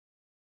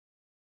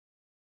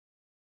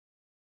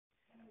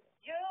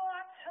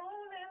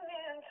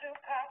to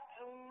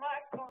Pastor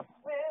Michael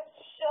Smith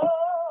Show.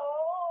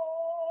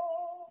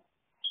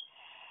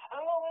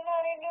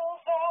 Illuminati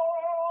News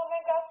Hour on the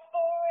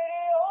Gospel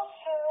Radio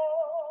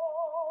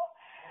Show.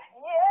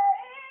 Yeah,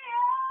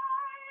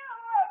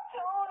 you're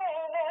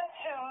tuning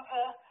into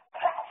the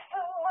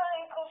Pastor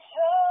Michael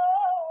Show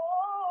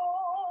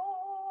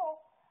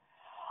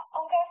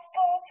on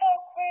Gospel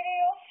Talk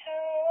Radio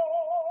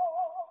Show.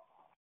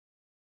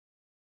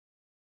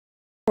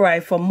 All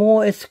right, for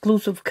more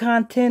exclusive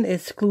content,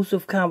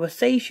 exclusive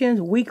conversations,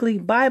 weekly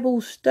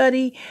Bible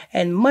study,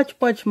 and much,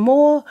 much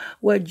more,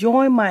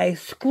 join my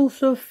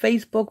exclusive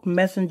Facebook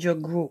Messenger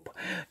group.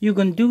 You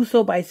can do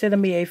so by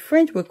sending me a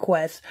friend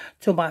request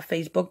to my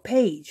Facebook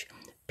page,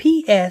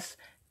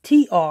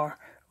 PSTR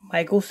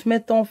Michael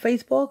Smith on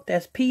Facebook.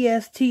 That's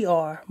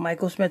PSTR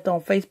Michael Smith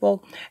on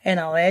Facebook, and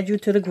I'll add you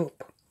to the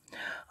group.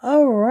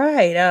 All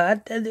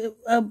right,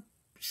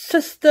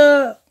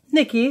 Sister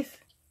Nikki.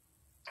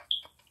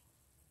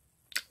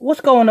 What's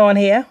going on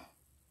here?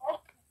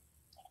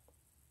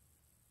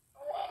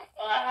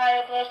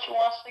 Hi, bless you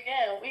once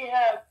again. We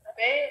have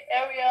Bay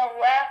Area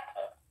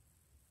rapper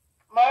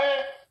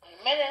murdered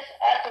minutes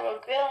after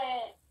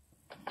revealing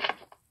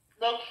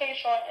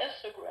location on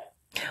Instagram.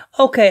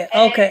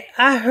 Okay.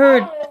 I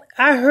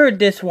heard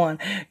this one.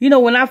 You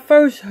know, when I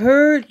first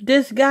heard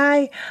this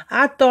guy,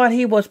 I thought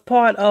he was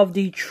part of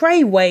the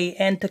Tayway-Bay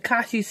and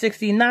Tekashi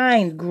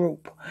 69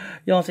 group.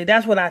 You know what I'm saying?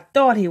 That's what I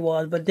thought he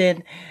was. But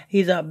then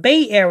he's a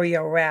Bay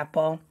Area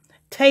rapper,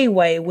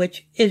 Tayway-Bay,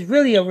 which is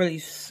really a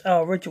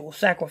ritual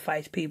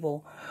sacrifice,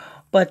 people.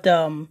 But, you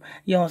know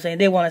what I'm saying?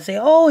 They want to say,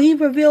 oh, he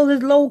revealed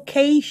his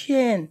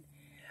location.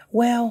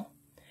 Well,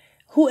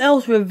 who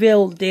else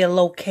revealed their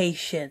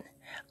location?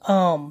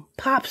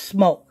 Pop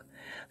Smoke.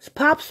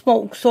 Pop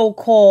Smoke,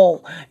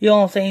 so-called, you know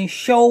what I'm saying,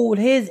 showed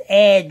his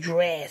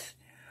address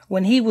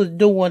when he was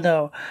doing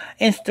a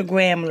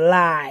Instagram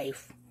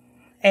live.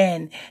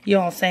 And, you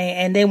know what I'm saying,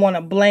 and they want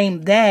to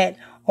blame that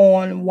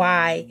on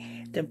why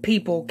the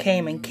people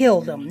came and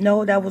killed him.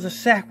 No, that was a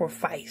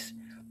sacrifice.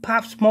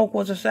 Pop Smoke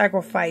was a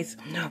sacrifice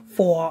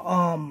for,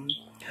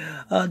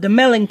 the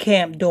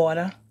Mellencamp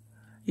daughter,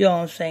 you know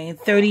what I'm saying,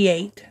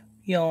 38.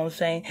 You know what I'm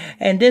saying?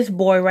 And this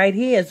boy right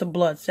here is a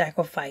blood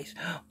sacrifice.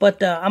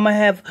 But I'm going to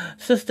have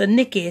Sister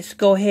Nikis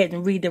go ahead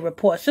and read the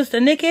report. Sister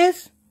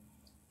Nikis?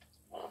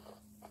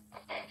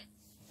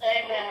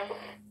 Amen.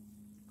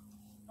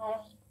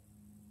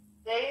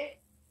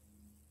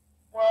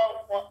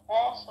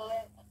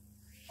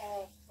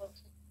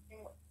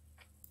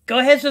 Go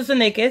ahead, Sister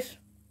Nikis.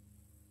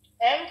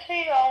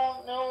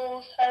 MTO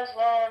News has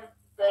learned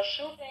the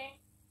shooting,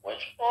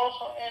 which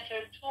also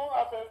injured two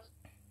others,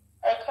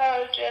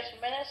 occurred just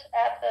minutes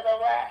after the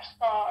rap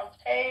star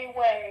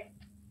Tayway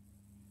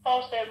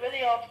posted a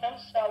video of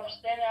himself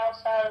standing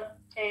outside of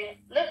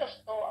a liquor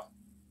store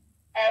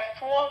at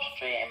 4th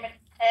Street and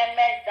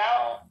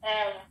McDonald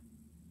Avenue.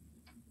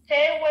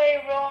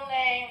 Tayway, real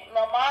name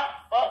Lamont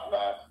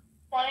Butler,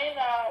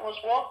 29,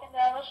 was walking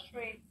down the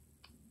street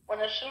when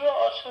the shooter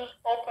or shooters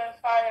opened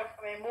fire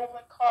from a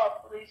moving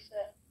car, police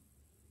said.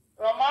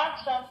 Lamont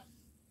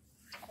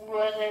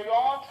was a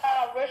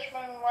long-time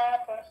Richmond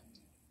rapper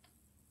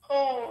who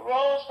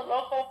rose to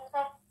local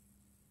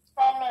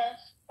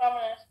prominence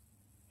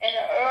in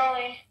the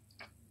early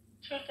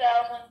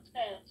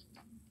 2010s.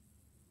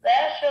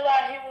 Last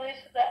July, he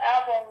released the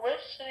album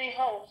Rich City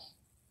Host.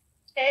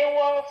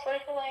 Taylor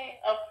frequently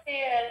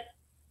appeared.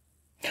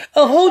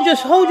 Oh, hold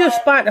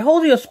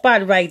your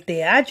spot right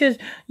there.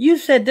 You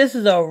said this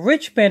is a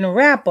Richmond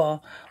rapper,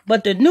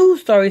 but the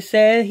news story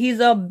said he's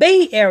a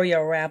Bay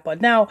Area rapper.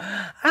 Now,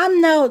 I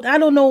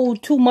don't know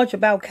too much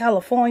about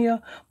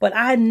California, but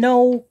I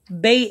know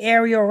Bay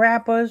Area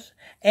rappers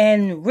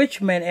and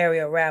Richmond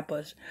area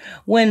rappers.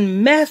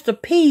 When Master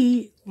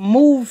P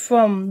moved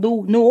from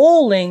New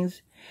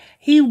Orleans,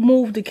 he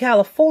moved to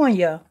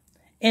California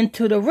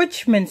into the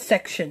Richmond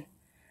section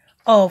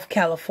of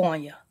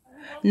California.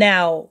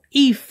 Now,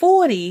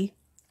 E40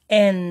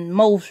 and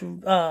most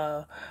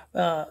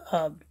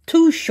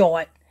Too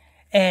Short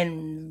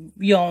and,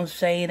 you know what I'm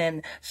saying,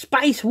 and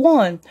Spice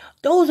One,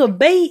 those are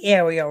Bay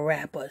Area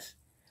rappers.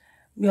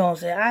 You know what I'm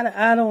saying?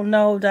 I don't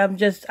know. I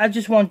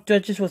just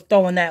was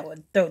throwing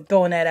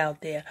that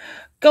out there.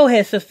 Go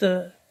ahead,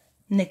 Sister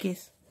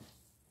Nikis.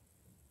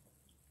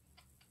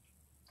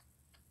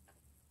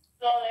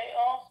 So they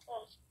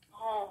also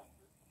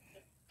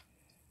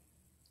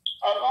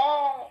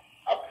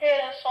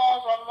appeared in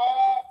songs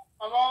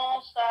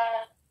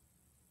alongside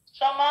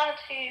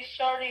Samantha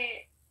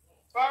Shirley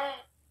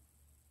Bernstein,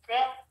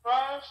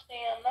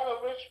 another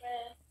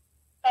Richmond,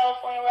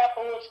 California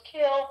rapper who was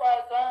killed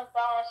by gun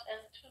violence in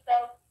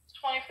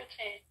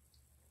 2015.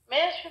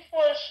 Minutes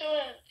before the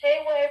shooting,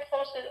 Tayway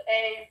posted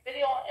a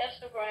video on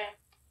Instagram.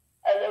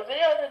 The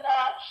video did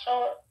not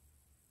show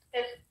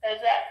his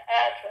exact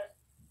address,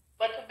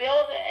 but the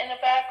building in the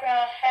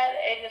background had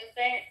a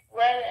distinct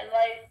red and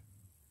light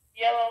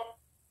yellow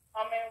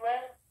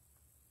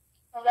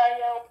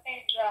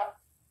paint job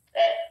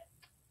that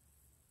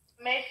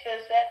makes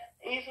it that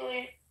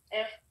easily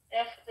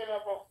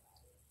infinitable.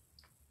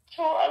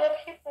 Two other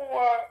people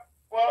were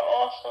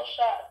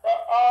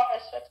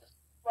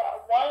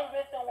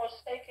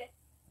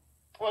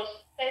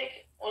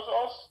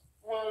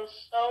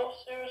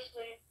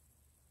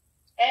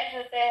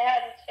injured, they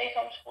had to take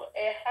him to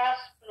a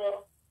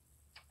hospital.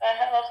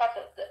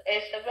 A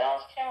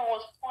surveillance camera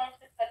was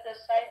pointed at the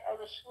site of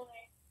the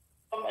shooting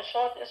from a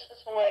short distance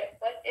away,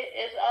 but it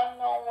is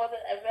unknown whether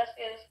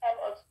investigators have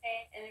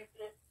obtained any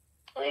footage.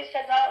 Police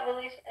had not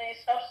released any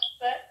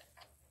suspect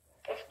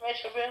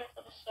information written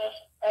for the search.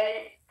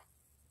 A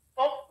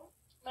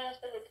spokesman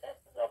said the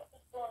detectives are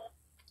pursuing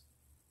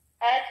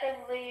active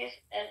leads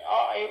and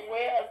are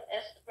aware of the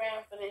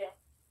Instagram video.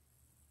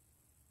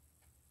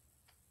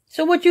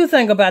 So what you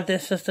think about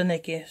this, Sister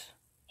Nikki?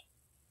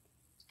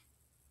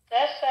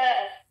 That's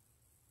sad.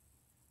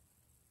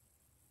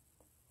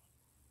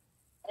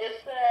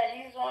 It's sad.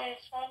 He's only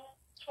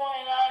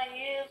 29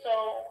 years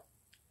old.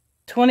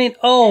 20.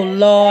 Oh,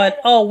 Lord.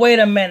 Oh, wait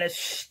a minute.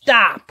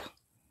 Stop.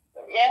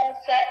 Yeah,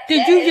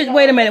 Did you just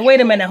wait a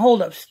minute?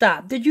 Hold up.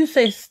 Stop. Did you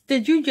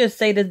just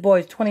say this boy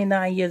is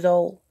 29 years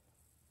old?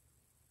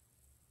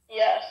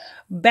 Yes.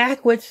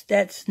 Backwards,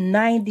 that's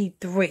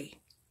 93.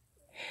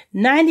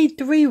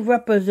 93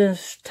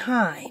 represents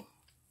time.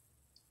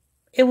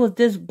 It was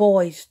this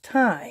boy's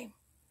time.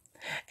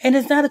 And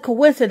it's not a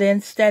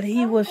coincidence that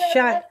he was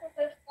shot.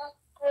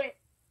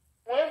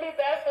 Would it be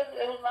backwards?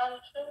 It was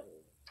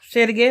 92.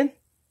 Say it again.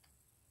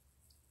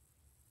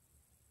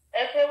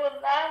 If it was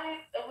 90,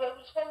 if it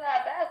was 29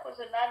 backwards,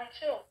 it's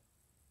 92.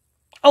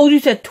 Oh, you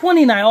said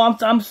 29. Oh,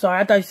 I'm sorry.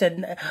 I thought you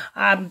said.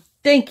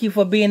 Thank you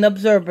for being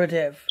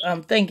observative.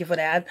 Thank you for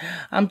that.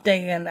 I'm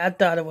thinking. I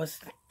thought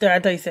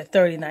you said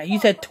 39. You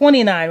said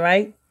 29,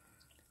 right?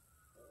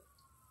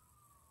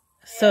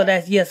 So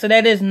that's So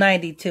that is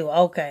 92.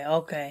 Okay.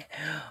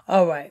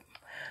 All right.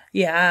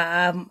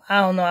 Yeah.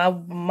 I don't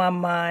know. My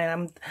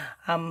mind.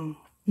 I'm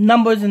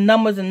numbers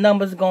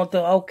going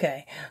through.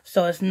 Okay.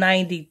 So it's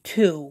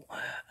 92.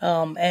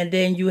 And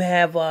then you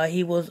have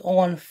he was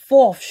on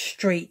 4th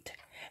Street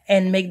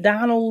and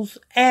McDonald's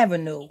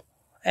Avenue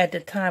at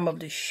the time of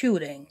the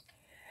shooting.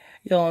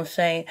 You know what I'm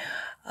saying?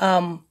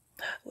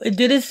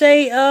 Did it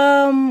say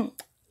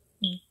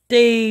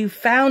they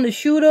found the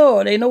shooter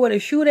or they know where to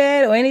shoot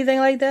at or anything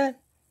like that?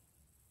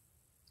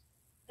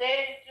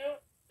 They do.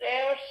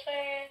 They were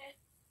saying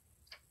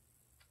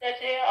that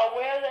they are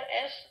aware of the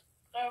incident.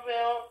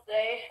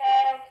 They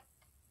have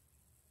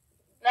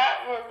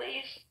not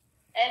released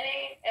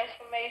any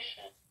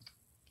information.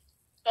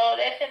 So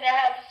they said they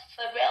have a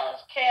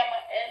surveillance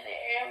camera in the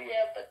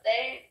area, but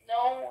they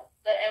know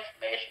the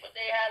information, but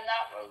they have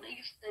not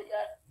released it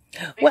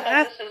yet.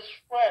 Because this is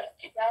fresh.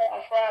 He died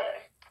on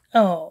Friday.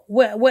 Oh,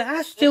 well,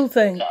 I still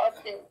think.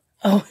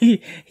 Oh,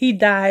 he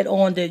died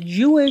on the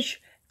Jewish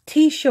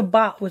Tisha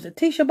B'Av. Was it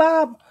Tisha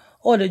B'Av?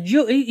 Or the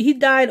Jew? He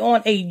died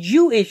on a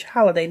Jewish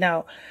holiday.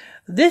 Now,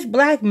 this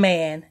black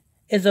man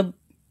is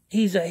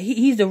he's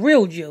a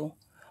real Jew,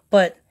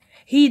 but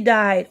he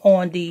died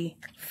on the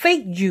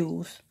fake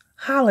Jews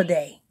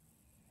holiday,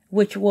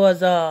 which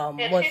was no,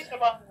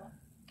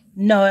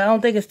 I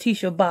don't think it's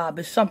Tisha B'Av.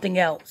 It's something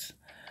else.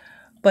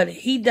 But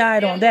he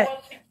died on that.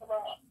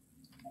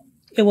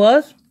 It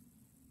was?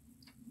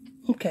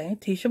 Okay,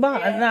 Tisha B'Av.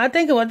 Yeah. I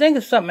think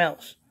it's something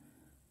else.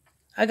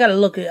 I gotta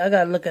look it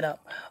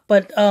up.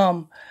 But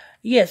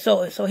yeah,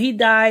 so he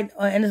died,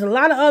 and there's a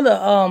lot of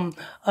other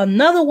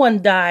another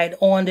one died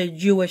on the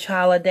Jewish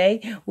holiday,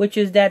 which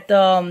is that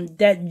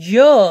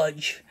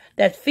judge,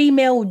 that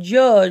female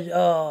judge,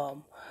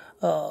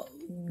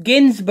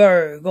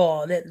 Ginsburg,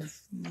 or that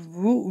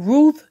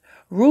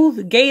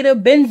Ruth Gator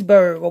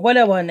Ginsburg, or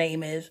whatever her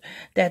name is,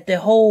 that the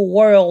whole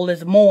world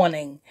is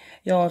mourning.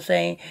 You know what I'm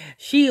saying?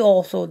 She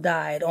also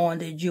died on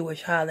the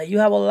Jewish holiday. You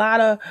have a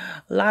lot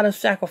of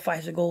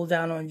sacrifice that goes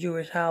down on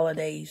Jewish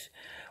holidays.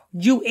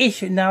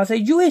 Now I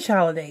say Jewish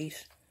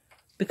holidays,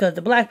 because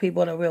the black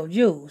people are the real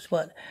Jews.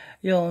 But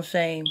you know what I'm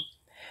saying?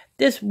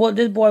 This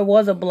boy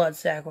was a blood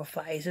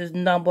sacrifice. His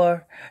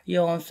number, you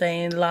know what I'm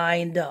saying,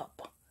 lined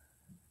up.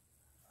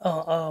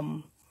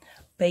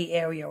 Bay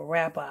Area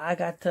rapper. I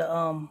got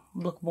to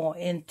look more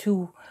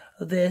into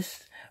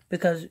this,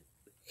 because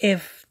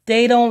if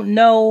they don't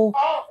know,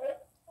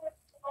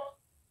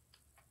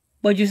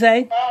 what'd you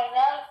say?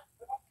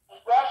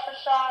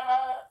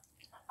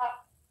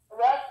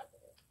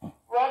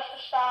 Rosh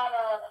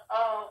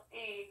Hashanah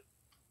Eve.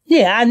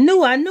 Yeah, I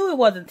knew it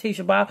wasn't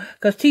Tisha B'Av,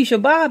 because Tisha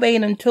B'Av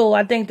ain't until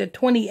I think the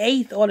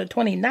 28th or the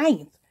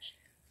 29th.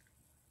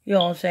 You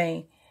know what I'm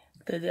saying?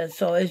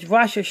 So it's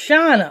Rosh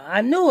Hashanah.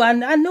 I know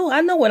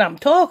what I'm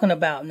talking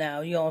about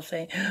now. You know what I'm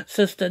saying?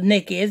 Sister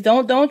Nikki,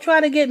 don't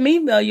try to get me,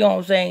 you know what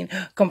I'm saying,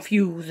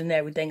 confused and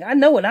everything. I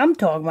know what I'm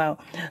talking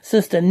about,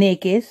 Sister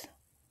Nikki.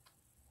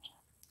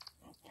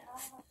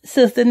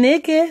 Sister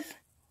Nikki.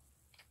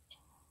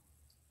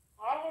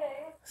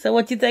 So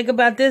what you think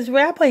about this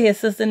rapper here,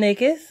 Sister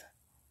Nikki? First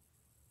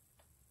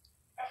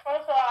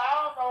of all,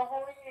 I don't know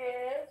who he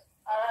is.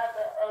 I had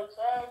to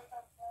observe him.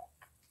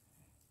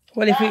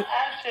 What if he? Not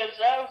actually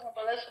observe him,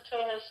 but listen to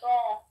his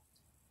song.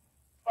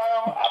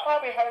 I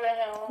probably heard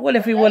of him. What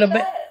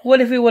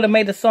if he would have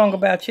made a song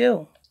about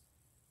you?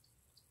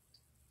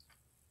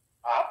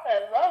 I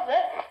would love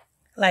that.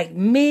 Like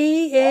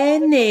me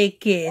and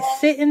Nikki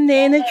sitting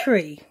in a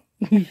tree.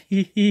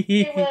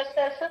 He would have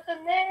said, Sister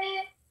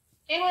Nikki,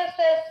 He would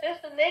say,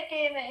 Sister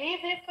Nikki and the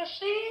heathen for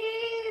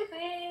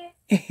sheezy.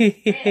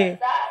 Being a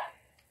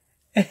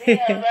dot. Being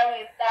a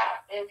very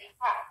dot is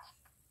hot.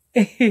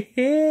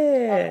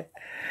 Yeah.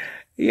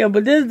 Yeah,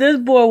 but this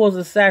boy was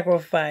a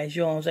sacrifice,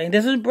 you know what I'm saying?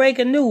 This is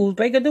breaking news,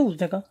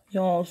 nigga. You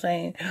know what I'm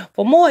saying?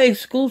 For more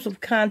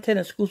exclusive content,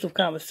 exclusive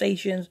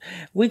conversations,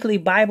 weekly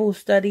Bible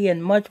study,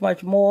 and much,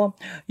 much more,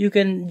 you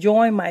can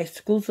join my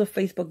exclusive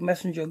Facebook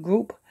Messenger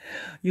group.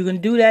 You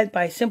can do that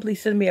by simply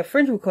sending me a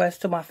friend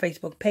request to my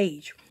Facebook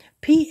page,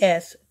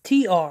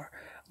 PSTR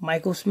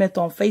Michael Smith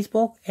on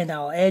Facebook, and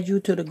I'll add you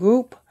to the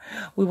group.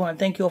 We want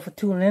to thank you all for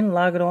tuning in,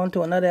 logging on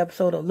to another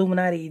episode of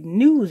Illuminati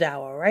News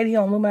Hour, right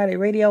here on Illuminati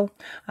Radio.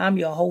 I'm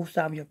your host,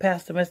 I'm your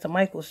pastor, Mr.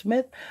 Michael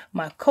Smith.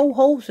 My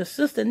co-host is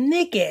Sister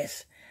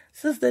Nickis.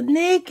 Sister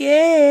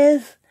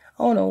Nickis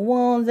on the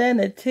ones and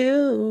the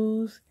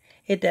twos.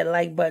 Hit that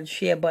like button,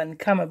 share button,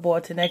 comment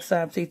board. Till next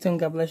time, stay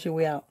tuned. God bless you.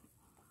 We out.